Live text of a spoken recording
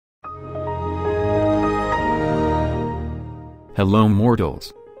Hello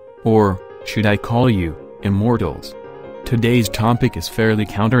mortals. Or, should I call you, immortals? Today's topic is fairly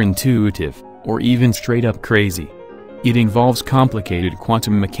counterintuitive, or even straight up crazy. It involves complicated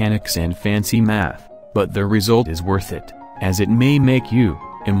quantum mechanics and fancy math, but the result is worth it, as it may make you,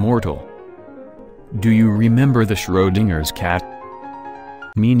 immortal. Do you remember the Schrödinger's cat?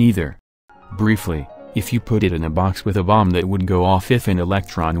 Me neither. Briefly, if you put it in a box with a bomb that would go off if an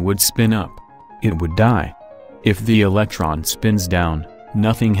electron would spin up, it would die. If the electron spins down,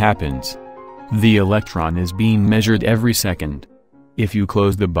 nothing happens. The electron is being measured every second. If you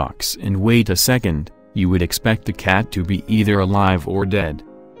close the box and wait a second, you would expect the cat to be either alive or dead.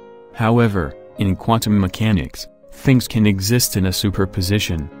 However, in quantum mechanics, things can exist in a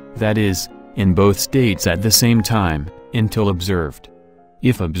superposition, that is, in both states at the same time, until observed.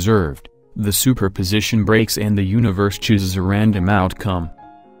 If observed, the superposition breaks and the universe chooses a random outcome.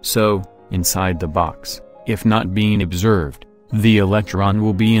 So, inside the box, if not being observed, the electron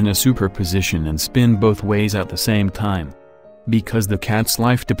will be in a superposition and spin both ways at the same time. Because the cat's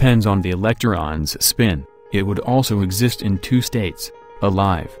life depends on the electron's spin, it would also exist in two states,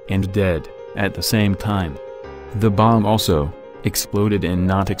 alive and dead, at the same time. The bomb also exploded and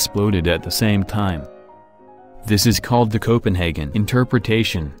not exploded at the same time. This is called the Copenhagen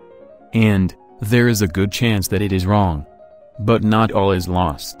interpretation. And there is a good chance that it is wrong. But not all is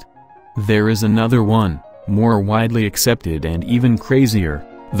lost. There is another one, more widely accepted and even crazier,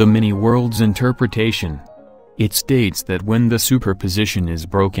 the many worlds interpretation. It states that when the superposition is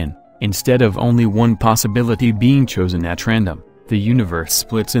broken, instead of only one possibility being chosen at random, the universe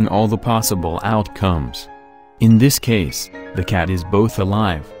splits in all the possible outcomes. In this case, the cat is both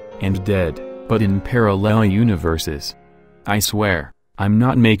alive and dead, but in parallel universes. I swear, I'm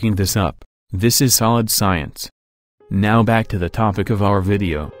not making this up, this is solid science. Now back to the topic of our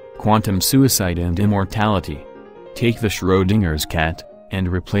video, quantum suicide and immortality. Take the Schrödinger's cat, and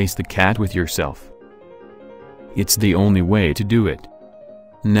replace the cat with yourself. It's the only way to do it.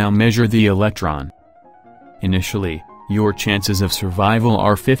 Now measure the electron. Initially, your chances of survival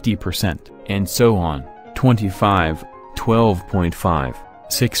are 50%, and so on, 25, 12.5,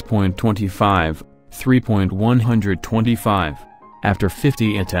 6.25, 3.125. After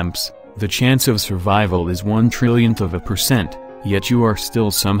 50 attempts, the chance of survival is 1/1,000,000,000%, yet you are still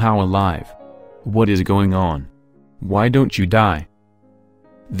somehow alive. What is going on? Why don't you die?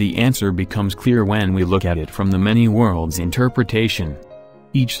 The answer becomes clear when we look at it from the many worlds interpretation.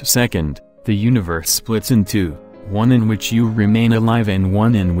 Each second, the universe splits in two, one in which you remain alive and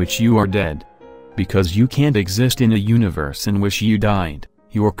one in which you are dead. Because you can't exist in a universe in which you died,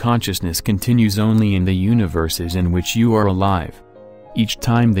 your consciousness continues only in the universes in which you are alive. Each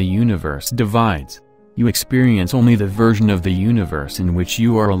time the universe divides, you experience only the version of the universe in which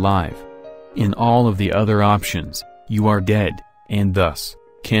you are alive. In all of the other options, you are dead, and thus,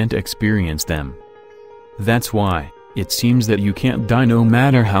 can't experience them. That's why, it seems that you can't die no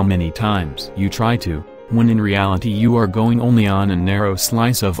matter how many times you try to, when in reality you are going only on a narrow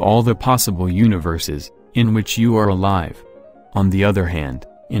slice of all the possible universes, in which you are alive. On the other hand,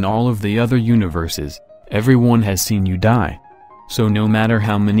 in all of the other universes, everyone has seen you die. So no matter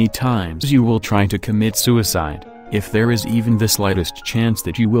how many times you will try to commit suicide, if there is even the slightest chance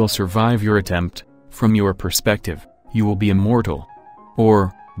that you will survive your attempt, from your perspective, you will be immortal.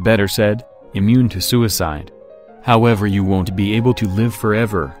 Or, better said, immune to suicide. However, you won't be able to live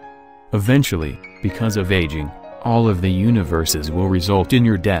forever. Eventually, because of aging, all of the universes will result in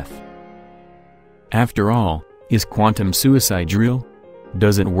your death. After all, is quantum suicide real?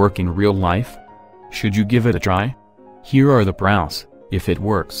 Does it work in real life? Should you give it a try? Here are the pros. If it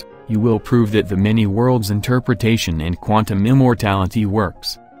works, you will prove that the many worlds interpretation and quantum immortality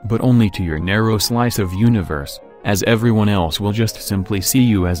works, but only to your narrow slice of universe, as everyone else will just simply see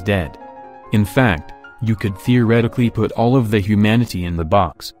you as dead. In fact, you could theoretically put all of the humanity in the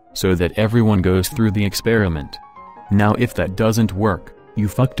box, so that everyone goes through the experiment. Now if that doesn't work, you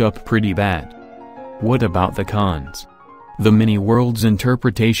fucked up pretty bad. What about the cons? The many worlds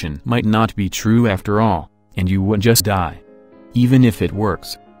interpretation might not be true after all, and you would just die. Even if it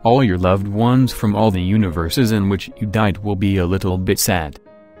works, all your loved ones from all the universes in which you died will be a little bit sad.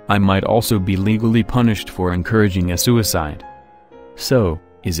 I might also be legally punished for encouraging a suicide. So,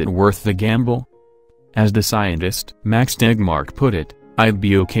 is it worth the gamble? As the scientist Max Tegmark put it, I'd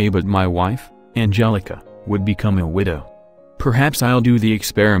be okay but my wife, Angelica, would become a widow. Perhaps I'll do the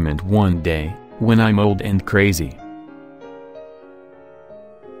experiment one day, when I'm old and crazy.